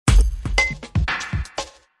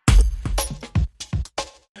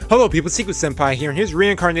Hello people, Seku-Senpai here, and here's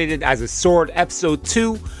Reincarnated as a Sword, episode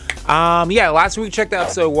 2. Yeah, last week we checked out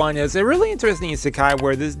episode 1. It's a really interesting isekai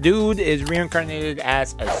where this dude is reincarnated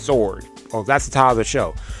as a sword. Well, that's the title of the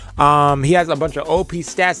show. He has a bunch of OP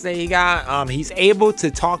stats that he got. He's able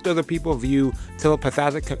to talk to other people via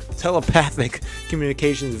telepathic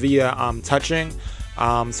communications via touching.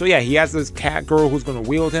 So yeah, he has this catgirl who's going to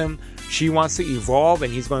wield him. She wants to evolve,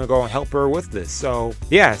 and he's going to go and help her with this. So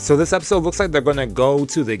yeah, so this episode looks like they're going to go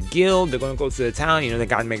to the guild. They're going to go to the town. You know, they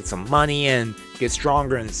got to make some money and get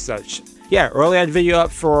stronger and such. Yeah, earlier I had a video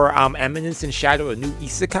up for Eminence in Shadow, a new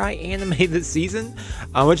isekai anime this season,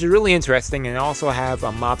 which is really interesting, and I also have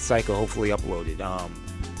a Mob Psycho hopefully uploaded. I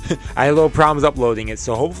had little problems uploading it,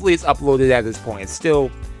 so hopefully it's uploaded at this point.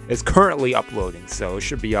 It's currently uploading, so it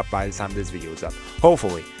should be up by the time this video is up,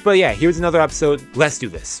 hopefully. But yeah, here's another episode. Let's do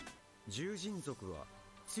this.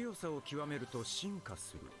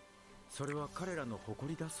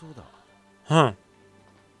 Huh.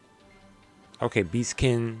 Okay,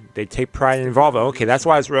 beastkin, they take pride in evolving. Okay, that's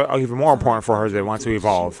why it's even more important for her they want to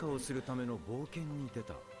evolve.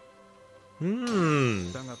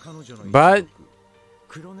 But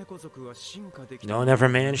no one ever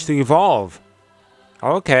managed to evolve.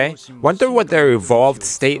 Okay, wonder what their evolved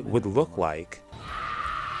state would look like.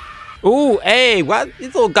 Ooh, hey, what?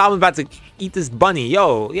 These little goblins about to eat this bunny.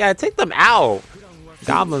 Yo, yeah, take them out.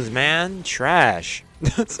 Goblins, man, trash. We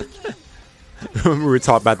were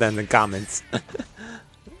talking about that in the comments.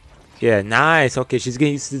 Yeah, nice. Okay, she's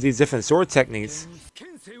getting used to these different sword techniques.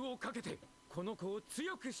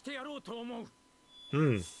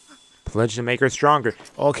 Pledge to make her stronger.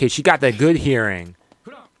 Okay, she got that good hearing.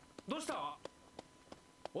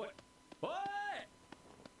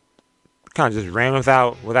 Kind of just ran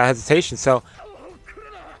without hesitation. So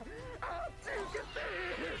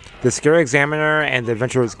the Skill Examiner and the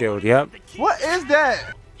Adventurers Guild. Yep. What is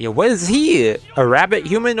that? Yeah, what is he? A rabbit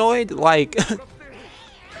humanoid? Like,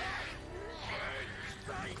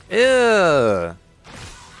 ew.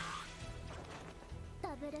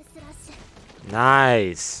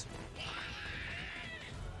 Nice.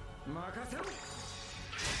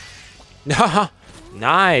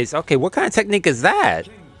 Nice. Okay, what kind of technique is that?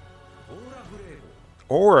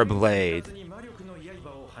 Aura blade.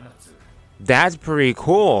 That's pretty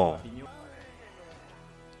cool.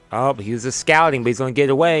 Oh, he was just scouting, but he's gonna get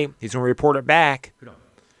away. He's gonna report it back.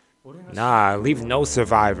 Nah, leave no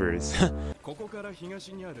survivors.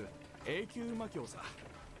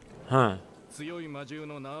 Huh.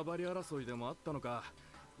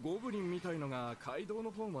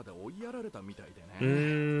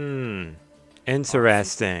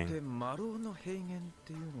 Interesting.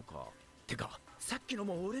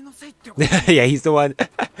 Yeah, he's the one.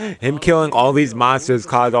 Him killing all these monsters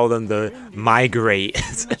caused all them to migrate.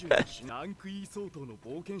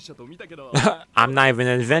 I'm not even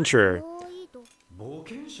an adventurer.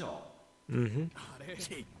 You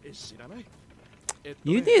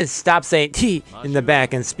need to stop saying T in the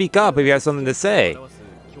back and speak up if you have something to say.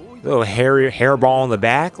 Little hairball in the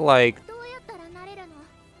back, like.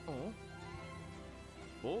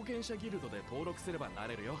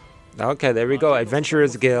 Okay, there we go.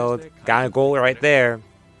 Adventurers Guild. Got a goal right there.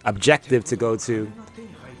 Objective to go to.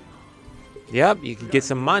 Yep, you can get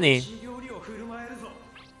some money.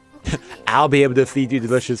 I'll be able to feed you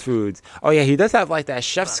delicious foods. Oh yeah, he does have like that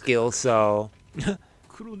chef skill, so.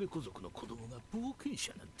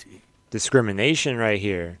 Discrimination right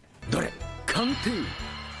here.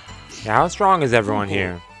 Yeah, how strong is everyone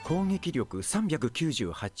here?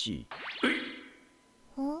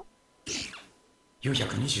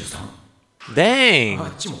 Dang!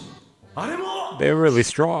 They're really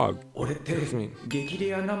strong.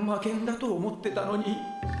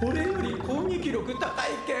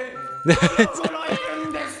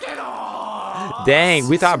 Dang,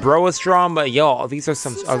 we thought bro was strong, but yo, these are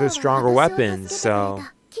some other stronger weapons, so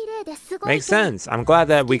makes sense. I'm glad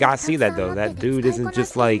that we got to see that though. That dude isn't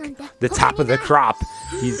just like the top of the crop.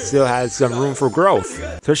 He still has some room for growth.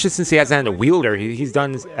 Especially since he hasn't had a wielder. He's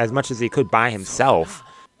done as much as he could by himself.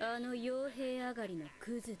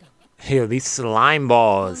 Ew, these slime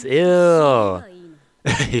balls. Ew.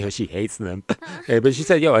 Yo, she hates them. Hey, but she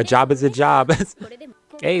said, yo, a job is a job.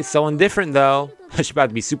 Hey, so indifferent though. She's about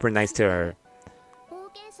to be super nice to her.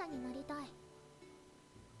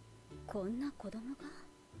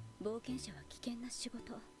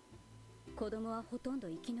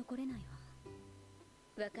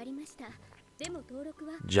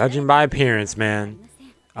 Judging by appearance, man.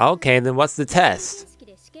 Okay, then what's the test?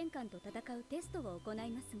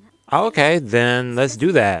 Okay, then let's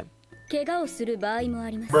do that.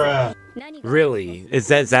 Bruh. Really? Is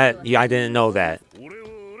that? Yeah, I didn't know that.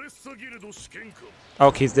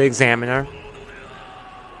 Okay, he's the examiner.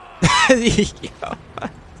 Yo.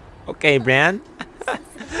 Okay, man.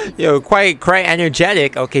 Yo, quite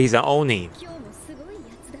energetic. Okay, he's an Oni.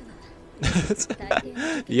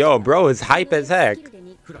 Yo, bro, is hype as heck.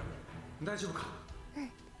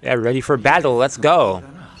 Yeah, ready for battle. Let's go.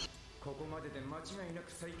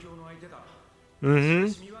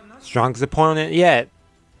 Strongest opponent yet.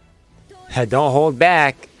 Don't hold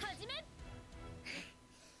back.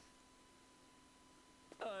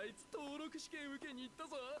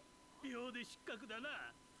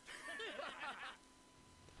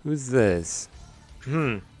 Who's this?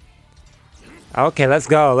 Okay, let's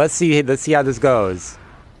go. Let's see how this goes.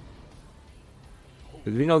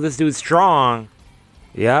 We know this dude's strong.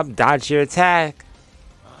 Yep, dodge your attack.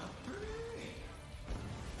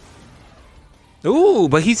 Ooh,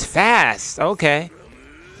 but he's fast. Okay.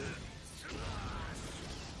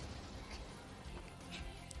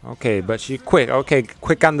 Okay, but she quick. Okay,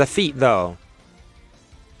 quick on the feet though.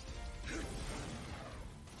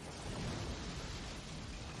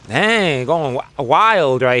 Dang, going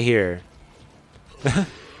wild right here.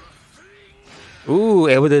 Ooh,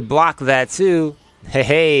 able to block that too.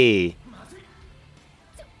 Hey.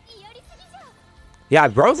 Yeah,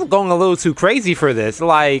 bro's going a little too crazy for this.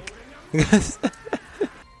 Like.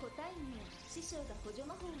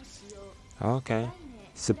 Okay.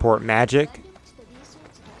 Support magic.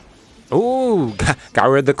 Ooh, got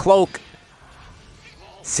rid of the cloak.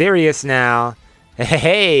 Serious now.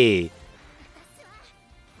 Hey.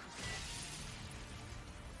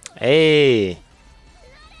 Hey.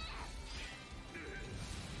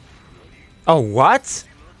 Oh, what?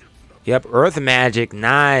 Yep, earth magic.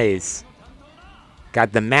 Nice.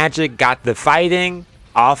 Got the magic, got the fighting.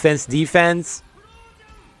 Offense, defense.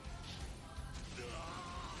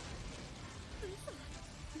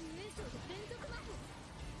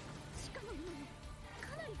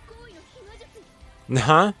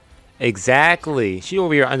 Huh? Exactly. She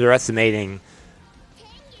over here underestimating.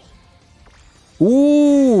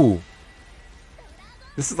 Ooh.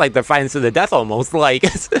 This is like they're fighting to the death almost. Like.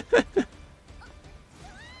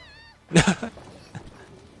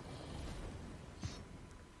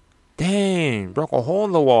 Dang. Broke a hole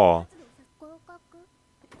in the wall.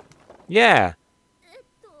 Yeah.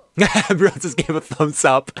 Bro just gave a thumbs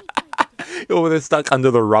up. Over there stuck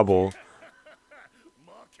under the rubble.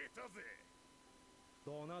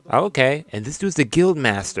 Okay, and this dude's the guild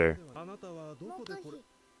master.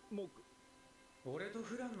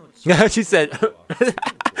 She said,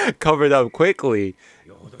 covered up quickly.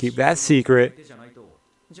 Keep that secret.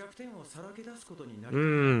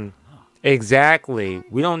 Exactly.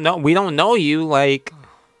 We don't know you, like.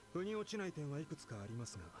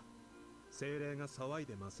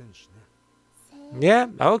 Yeah,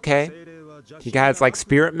 okay. You guys like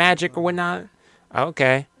spirit magic or whatnot?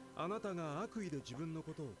 Okay.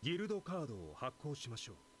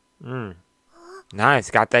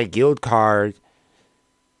 Nice, got that guild card.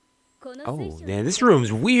 Oh, man, this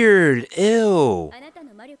room's weird. Ew.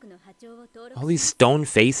 All these stone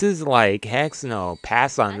faces? Like, heck no.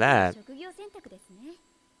 Pass on that.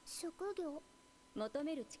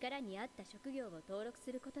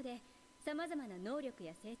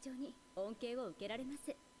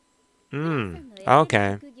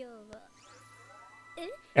 Okay.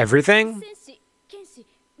 Everything?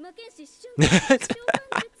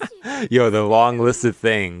 Yo, the long list of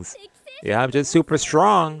things. Yeah, I'm just super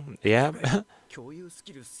strong. Yep.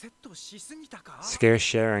 Scarce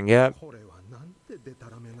sharing, yep.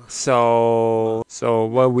 So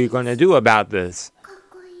what are we gonna do about this?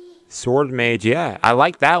 Sword mage, yeah. I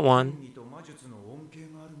like that one.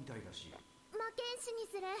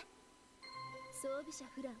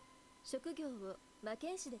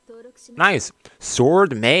 Nice.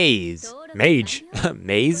 Sword maze. Mage.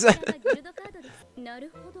 Maze?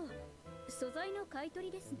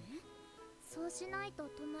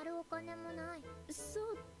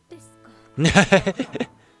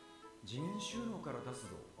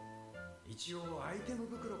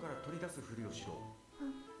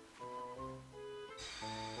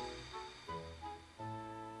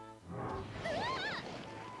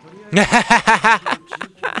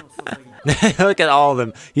 Look at all of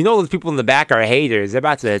them. You know those people in the back are haters. They're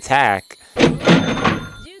about to attack.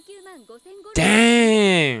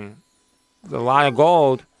 Dang. That's a lot of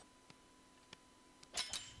gold.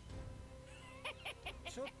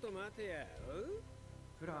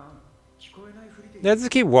 Let's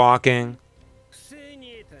just keep walking.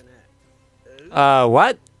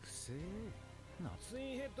 What?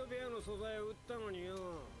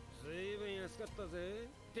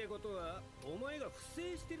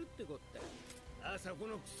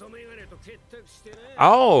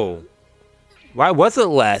 Oh, why was it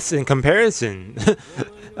less in comparison?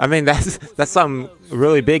 I mean, that's some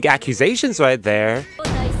really big accusations right there.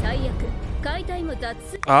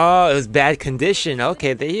 Oh, it was bad condition.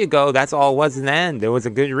 Okay, there you go. That's all it was in the end. There was a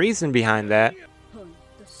good reason behind that.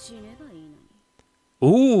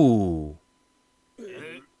 Ooh.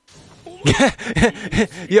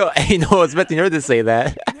 Yo, ain't no expecting her to say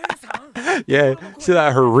that. Yeah, she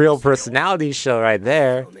got her real personality show right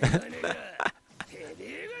there.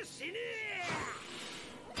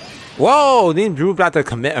 Whoa, didn't Drew about to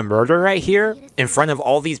commit a murder right here in front of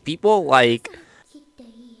all these people? Like,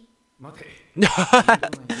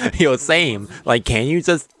 yo, same. Like, can you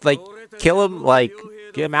just like kill him? Like,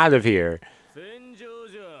 get him out of here.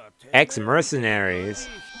 Ex-mercenaries.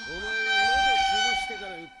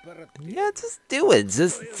 Yeah, just do it.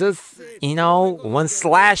 Just you know, one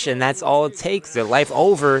slash and that's all it takes. Their life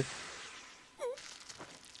over.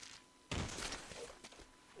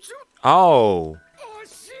 Oh.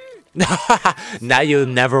 Now you'll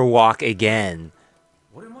never walk again.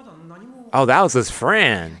 Oh, that was his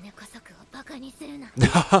Fran.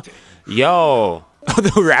 Yo.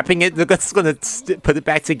 They're wrapping it. They're just gonna put it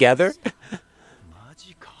back together.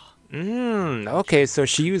 Okay, so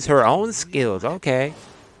she used her own skills. Okay.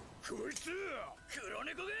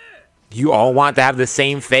 You all want to have the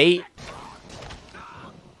same fate?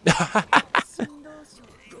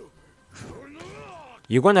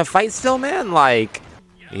 You gonna fight still, man? Like,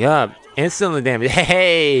 yeah, instantly damage.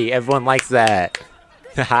 Hey, everyone likes that.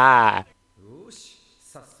 Haha.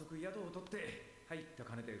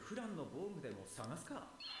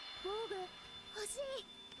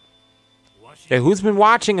 Hey, who's been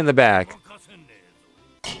watching in the back?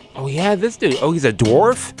 Oh yeah, this dude. Oh, he's a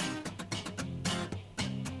dwarf?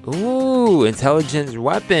 Ooh, intelligence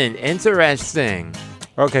weapon. Interesting.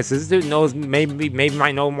 Okay, so this dude knows, maybe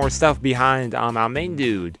might know more stuff behind our main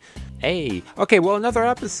dude. Hey, okay, well, another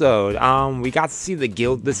episode. We got to see the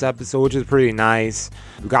guild this episode, which is pretty nice.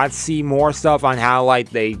 We got to see more stuff on how like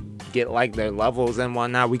they get like their levels and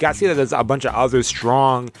whatnot. We got to see that there's a bunch of other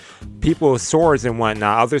strong people with swords and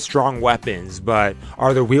whatnot, other strong weapons, but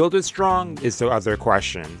are the wielders strong is the other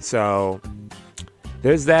question. So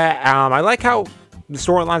there's that. I like how the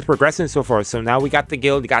storyline's progressing so far. So now we got the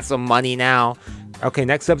guild, we got some money now. Okay,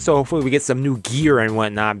 next episode, hopefully we get some new gear and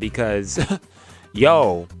whatnot because,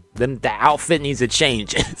 yo, the outfit needs to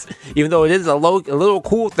change. Even though it is a little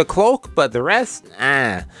cool with the cloak, but the rest,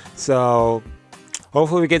 So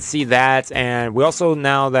hopefully we get to see that. And we also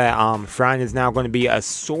know that Fran is now going to be a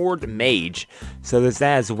sword mage. So there's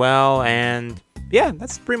that as well. And yeah,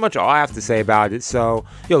 that's pretty much all I have to say about it. So,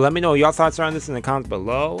 yo, let me know your thoughts on this in the comments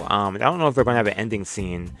below. I don't know if they're going to have an ending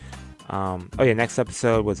scene. Oh yeah, next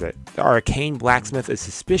episode was it? The arcane blacksmith is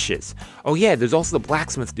suspicious. Oh yeah, there's also the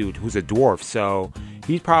blacksmith dude who's a dwarf. So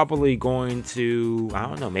he's probably going to, I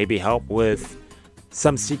don't know, maybe help with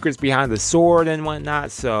some secrets behind the sword and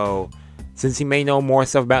whatnot. So since he may know more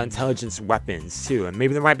stuff about intelligence weapons too, and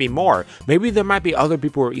maybe there might be more. Maybe there might be other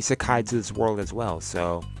people who are isekai'd to this world as well.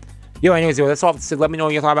 So yo, anyways, yo, that's all to say. Let me know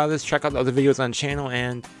what you thought about this. Check out the other videos on the channel,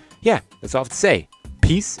 and yeah, that's all to say.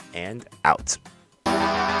 Peace and out.